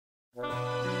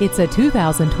It's a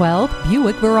 2012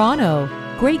 Buick Verano.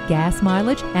 Great gas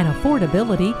mileage and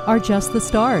affordability are just the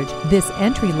start. This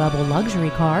entry-level luxury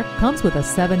car comes with a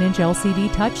 7-inch LCD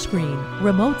touchscreen,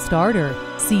 remote starter,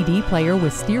 CD player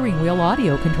with steering wheel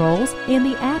audio controls, and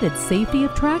the added safety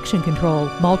of traction control,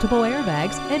 multiple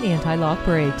airbags, and anti-lock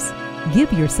brakes.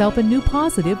 Give yourself a new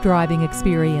positive driving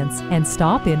experience and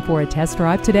stop in for a test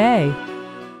drive today.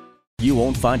 You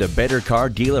won't find a better car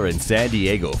dealer in San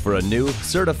Diego for a new,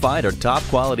 certified, or top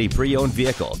quality pre-owned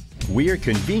vehicle. We're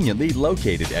conveniently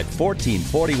located at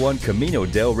 1441 Camino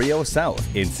Del Rio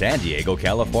South in San Diego,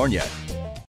 California.